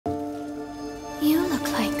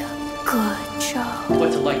Good job.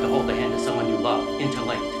 What's it like to hold the hand of someone you love,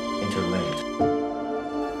 interlinked? Interlinked.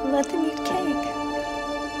 Let them eat cake.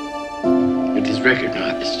 It is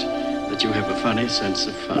recognized that you have a funny sense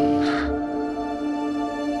of fun.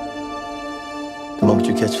 The moment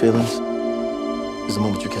you catch feelings is the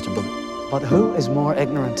moment you catch a bullet. But who is more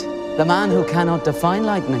ignorant? The man who cannot define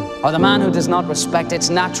lightning, or the man who does not respect its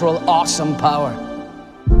natural, awesome power?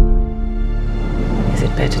 Is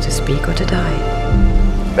it better to speak or to die?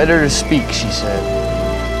 Better to speak, she said.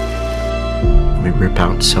 We rip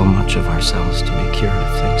out so much of ourselves to be cured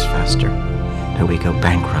of things faster, that we go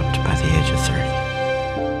bankrupt by the age of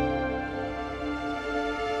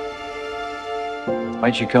 30.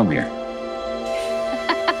 Why'd you come here?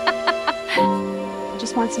 I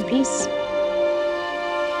just want some peace.